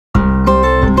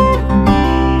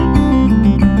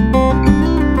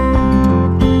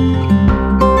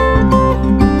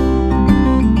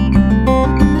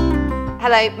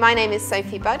Hello, my name is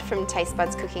Sophie Budd from Taste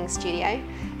Buds Cooking Studio,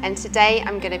 and today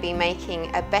I'm going to be making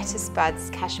a Better Spuds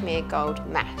Cashmere Gold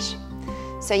mash.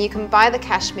 So you can buy the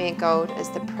Cashmere Gold as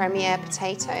the premier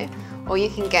potato, or you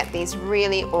can get these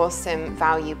really awesome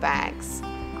value bags.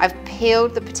 I've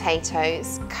peeled the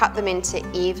potatoes, cut them into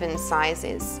even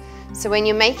sizes. So when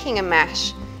you're making a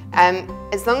mash,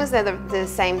 as long as they're the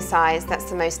same size, that's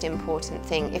the most important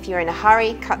thing. If you're in a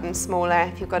hurry, cut them smaller.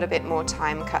 If you've got a bit more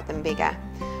time, cut them bigger.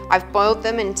 I've boiled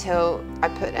them until I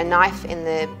put a knife in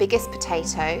the biggest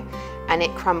potato and it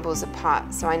crumbles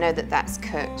apart, so I know that that's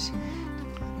cooked.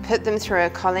 Put them through a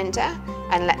colander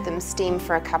and let them steam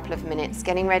for a couple of minutes,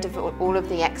 getting rid of all of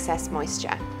the excess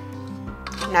moisture.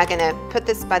 Now I'm going to put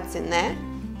the spuds in there.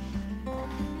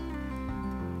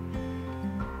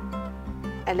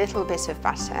 A little bit of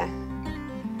butter,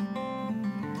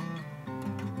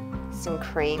 some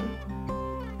cream.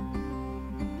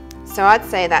 So I'd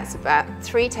say that's about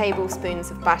 3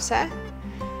 tablespoons of butter,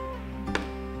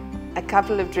 a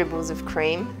couple of dribbles of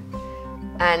cream,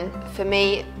 and for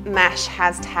me, mash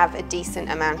has to have a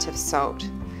decent amount of salt.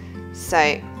 So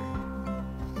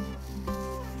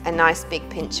a nice big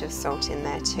pinch of salt in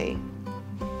there too.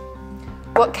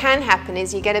 What can happen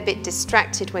is you get a bit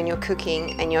distracted when you're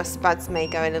cooking and your spuds may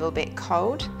go a little bit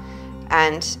cold,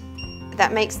 and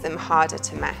that makes them harder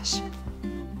to mash.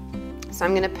 So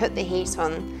I'm going to put the heat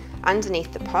on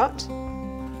underneath the pot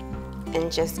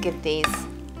and just give these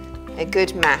a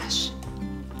good mash.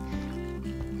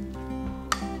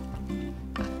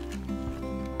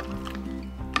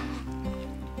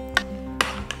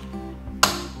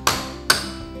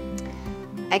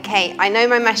 Okay, I know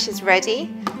my mash is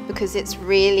ready because it's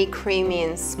really creamy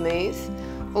and smooth.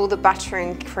 All the butter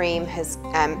and cream has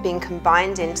been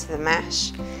combined into the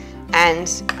mash,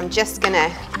 and I'm just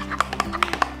gonna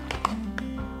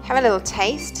have a little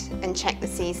taste and check the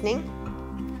seasoning.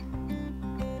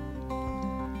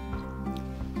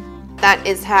 That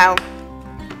is how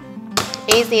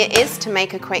easy it is to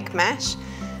make a quick mash.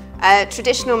 A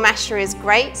traditional masher is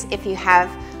great if you have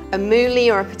a mouli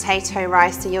or a potato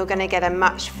ricer. You're going to get a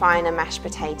much finer mashed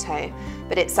potato,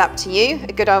 but it's up to you.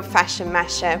 A good old-fashioned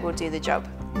masher will do the job.